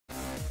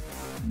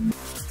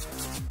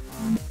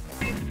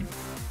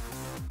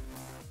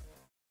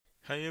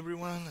Hi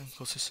everyone, I'm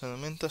Jose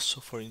Salamenta,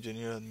 software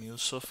engineer at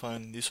MuleSoft,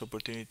 and in this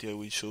opportunity I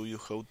will show you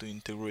how to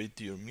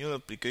integrate your Mule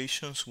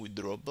applications with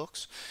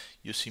Dropbox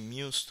using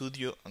Mule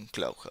Studio and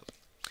Cloud Hub.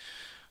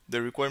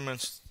 The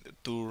requirements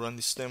to run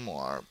this demo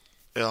are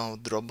a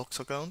Dropbox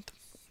account,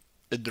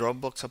 a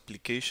Dropbox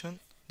application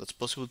that's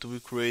possible to be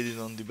created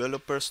on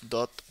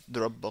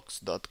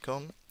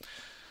developers.dropbox.com,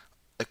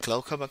 a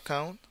Cloud Hub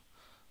account.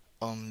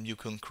 You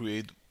can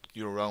create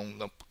your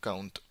own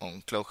account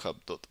on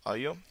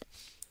cloudhub.io,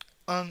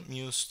 and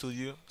Mule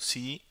Studio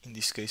CE. In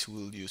this case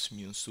we'll use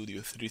Mule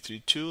Studio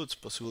 332. It's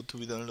possible to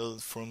be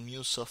downloaded from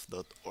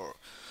MuleSoft.org.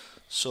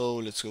 So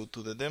let's go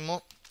to the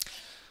demo.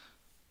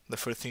 The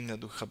first thing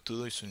that we have to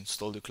do is to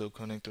install the Cloud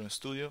Connector in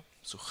Studio.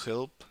 So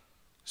help,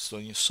 install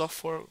new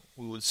software.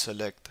 We will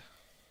select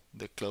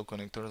the Cloud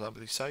Connector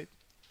API site,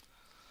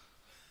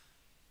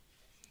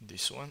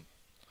 this one,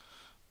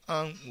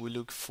 and we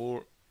look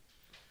for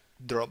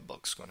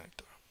Dropbox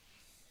Connector.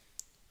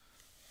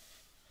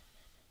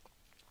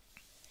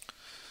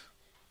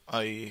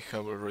 I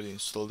have already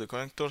installed the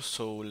connector,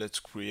 so let's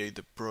create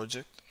the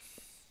project.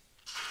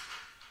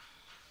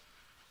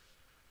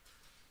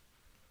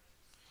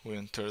 We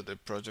enter the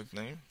project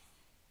name,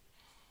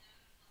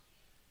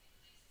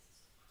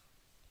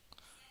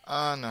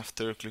 and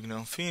after clicking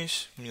on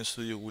finish,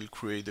 MuleStudio will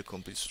create the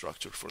complete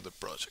structure for the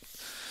project.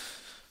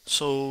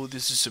 So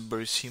this is a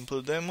very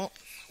simple demo.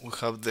 We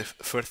have the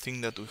first thing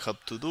that we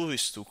have to do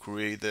is to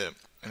create an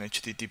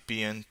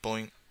HTTP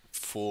endpoint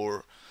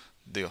for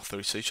the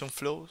authorization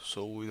flow.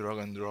 So we drag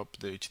and drop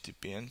the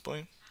HTTP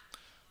endpoint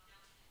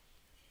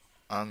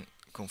and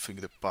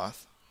configure the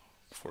path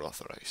for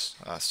authorize.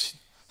 As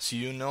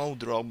you know,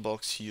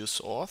 Dropbox use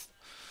auth.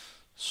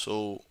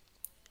 So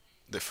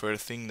the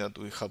first thing that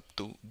we have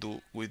to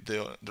do with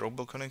the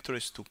Dropbox connector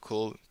is to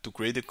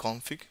create a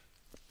config,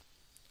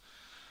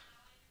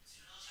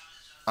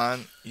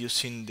 and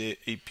using the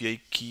API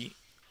key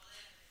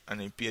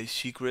and API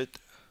secret.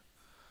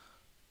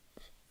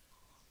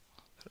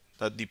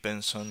 That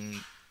depends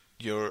on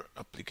your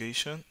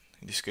application.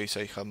 In this case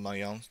I have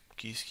my own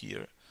keys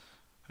here.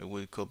 I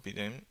will copy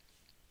them,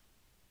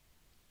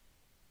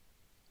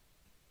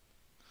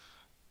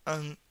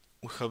 and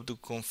we have to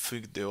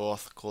configure the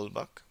auth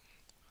callback.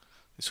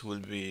 This will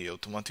be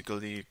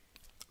automatically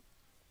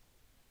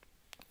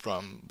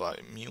run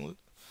by Mule.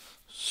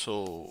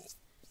 So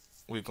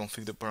we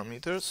configure the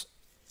parameters,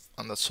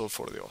 and that's all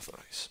for the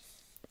authorize.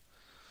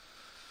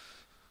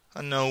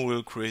 And now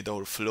we'll create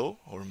our flow,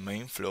 our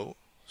main flow.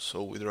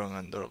 So we drag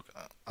and drop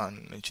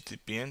an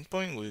HTTP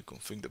endpoint, we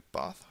configure the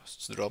path as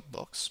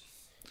Dropbox.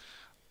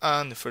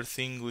 And the first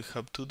thing we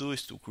have to do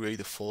is to create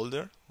a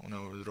folder on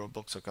our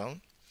Dropbox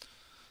account.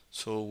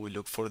 So we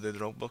look for the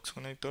Dropbox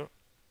connector.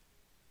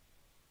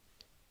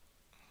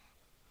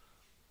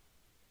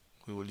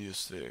 We will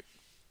use the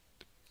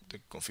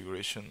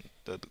configuration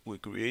that we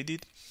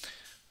created,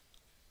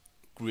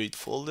 create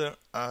folder,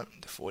 and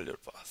the folder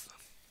path.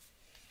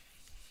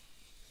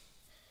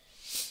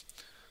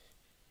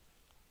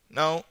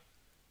 Now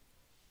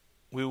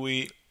we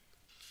will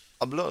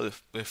upload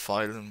a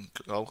file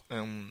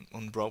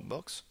on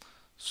Dropbox.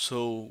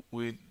 So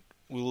we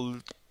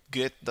will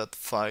get that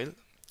file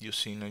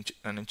using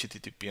an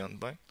HTTP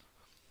endpoint.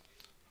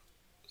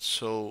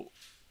 So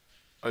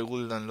I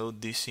will download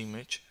this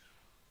image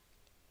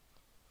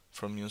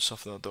from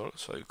MuleSoft.org.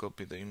 So I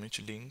copy the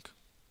image link.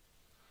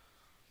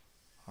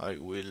 I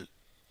will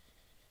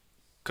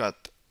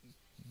cut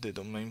the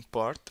domain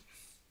part.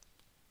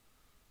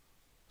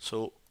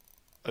 So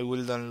I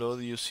will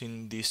download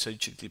using this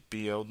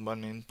HTTP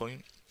outbound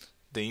endpoint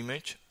the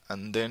image,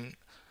 and then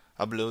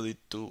upload it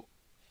to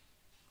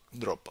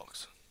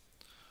Dropbox.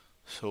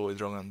 So I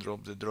drag and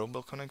drop the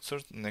Dropbox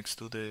connector next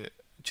to the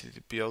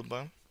HTTP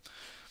outbound.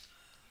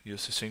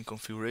 Use the same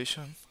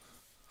configuration,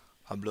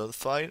 upload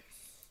file,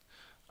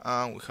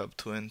 and we have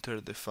to enter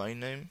the file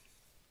name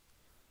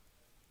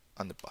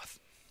and the path.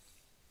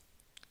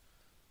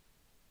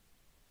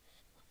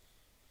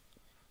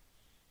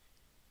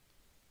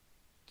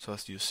 So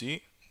as you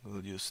see, we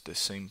will use the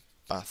same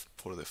path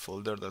for the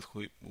folder that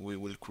we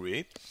will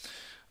create.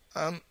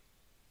 And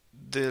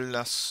the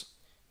last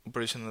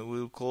operation that we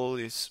will call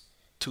is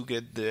to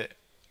get the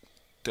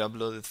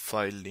uploaded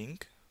file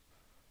link.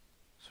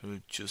 So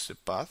we'll choose the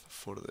path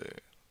for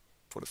the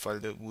file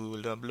that we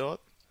will upload,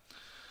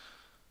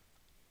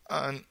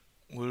 and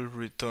we'll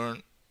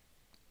return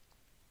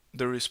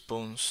the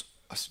response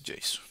as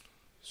JSON.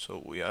 So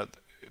we add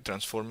a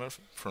transformer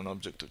from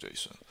object to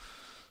JSON.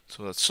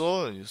 So that's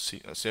all. You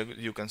see, as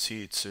you can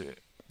see, it's a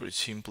very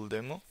simple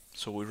demo.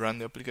 So we run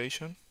the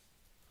application,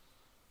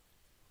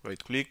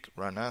 right click,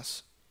 run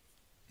as,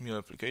 Mule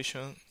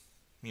application,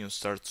 Mule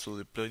starts to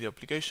deploy the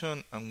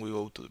application, and we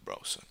go to the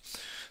browser.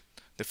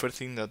 The first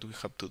thing that we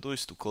have to do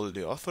is to call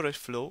the authorize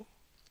flow,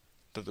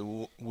 that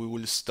we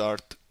will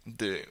start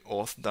the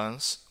auth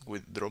dance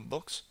with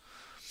Dropbox.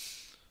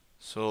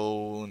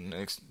 So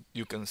next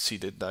you can see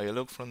the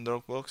dialog from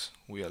Dropbox.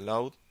 We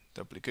allowed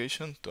the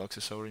application to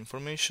access our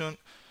information.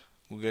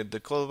 we get the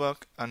callback,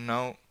 and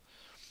now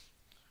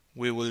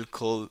we will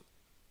call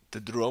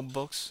the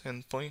Dropbox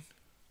endpoint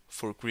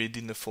for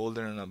creating the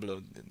folder and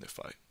uploading the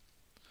file.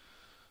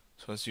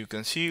 So as you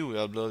can see, we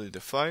uploaded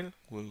the file.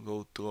 We'll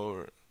go to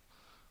our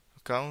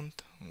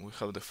account, and we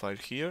have the file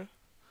here,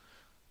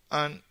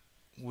 and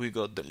we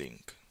got the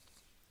link.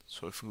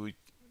 So if we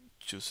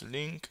choose a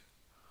link,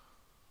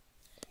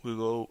 we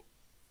go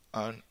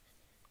and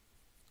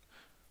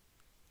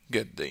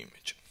get the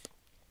image.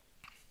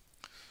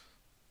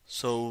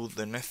 So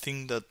the next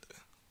thing that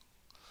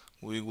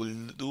we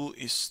will do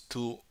is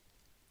to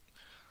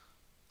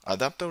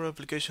adapt our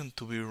application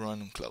to be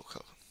run on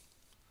CloudHub.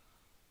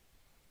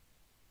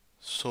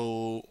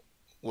 So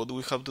what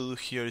we have to do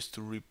here is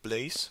to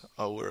replace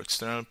our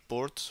external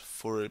ports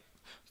for a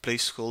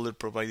placeholder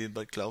provided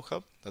by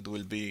CloudHub that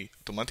will be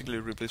automatically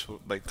replaced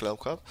by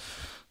CloudHub.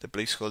 The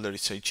placeholder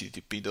is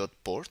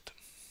http.port.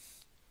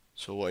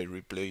 So I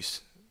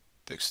replace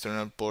the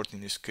external port,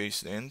 in this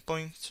case the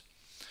endpoints,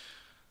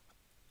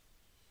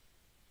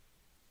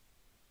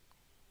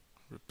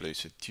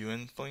 replace it to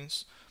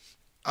endpoints,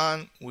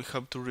 and we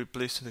have to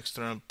replace the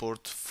external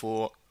port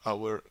for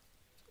our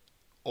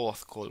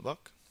auth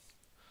callback.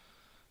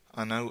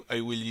 And now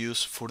I will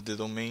use for the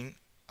domain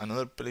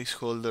another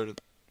placeholder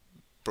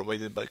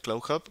provided by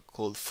CloudHub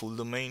called full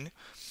domain.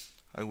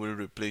 I will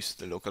replace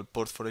the local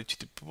port for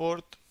HTTP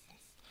port,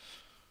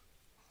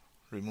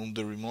 remove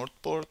the remote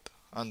port,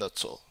 and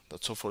that's all.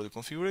 That's all for the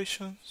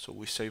configuration. So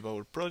we save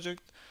our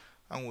project,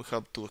 and we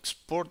have to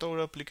export our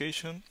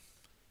application.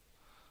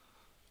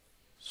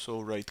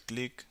 So right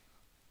click,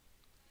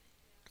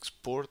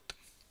 export.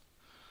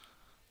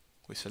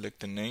 We select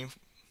the name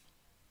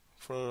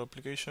for our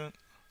application,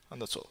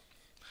 and that's all.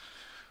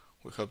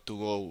 We have to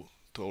go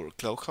to our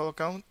CloudHub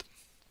account,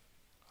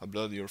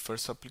 upload your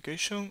first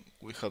application.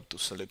 We have to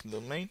select the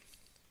domain.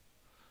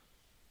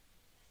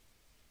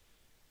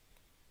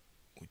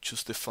 We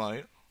choose the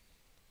file.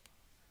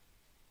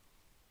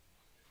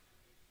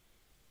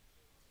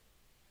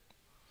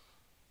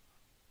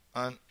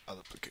 And add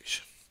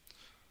application.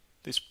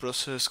 This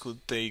process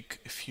could take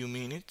a few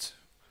minutes,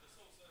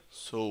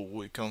 so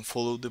we can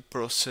follow the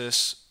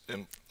process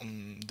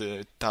on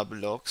the tab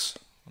logs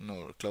on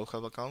our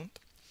CloudHub account.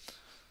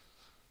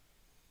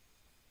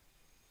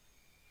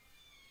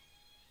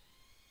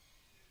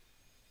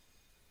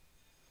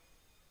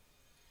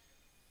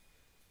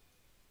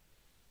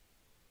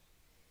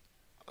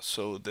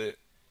 So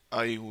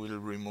I will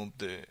remove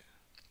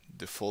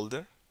the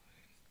folder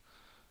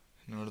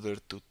in order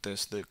to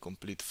test the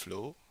complete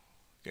flow.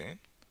 Again,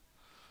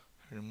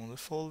 remove the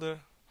folder,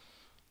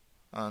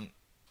 and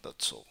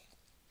that's all.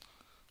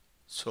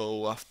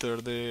 So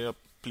after the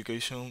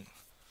application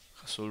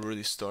has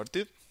already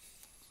started,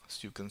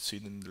 as you can see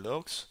in the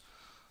logs,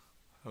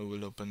 I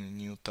will open a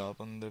new tab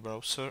on the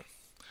browser,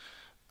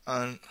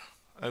 and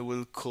I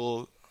will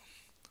call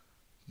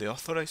the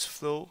authorized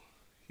flow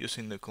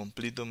using the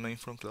complete domain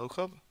from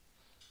CloudHub.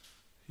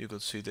 You can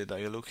see the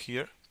dialog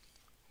here.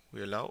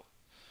 We allow,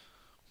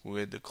 we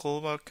get the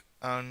callback,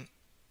 and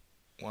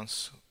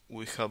once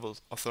we have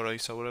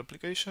authorized our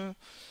application,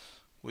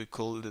 we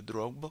call the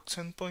Dropbox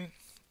endpoint,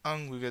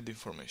 and we get the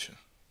information.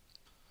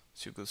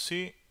 As you can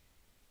see,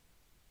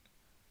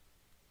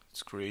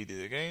 it's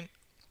created again,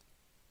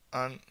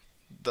 and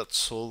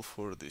that's all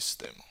for this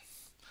demo.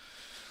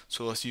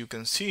 So as you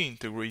can see,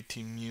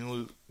 integrating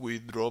Mule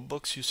with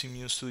Dropbox using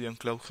MuleStudio and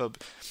CloudHub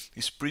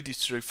is pretty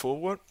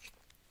straightforward.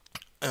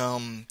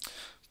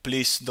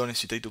 Please don't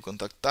hesitate to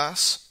contact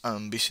us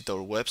and visit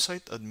our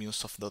website at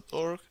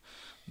MuleSoft.org,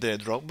 the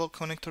Dropbox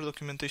Connector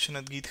documentation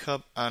at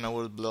GitHub, and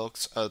our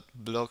blogs at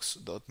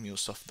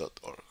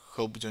blogs.mulesoft.org.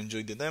 Hope you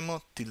enjoyed the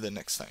demo. Till the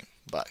next time.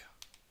 Bye.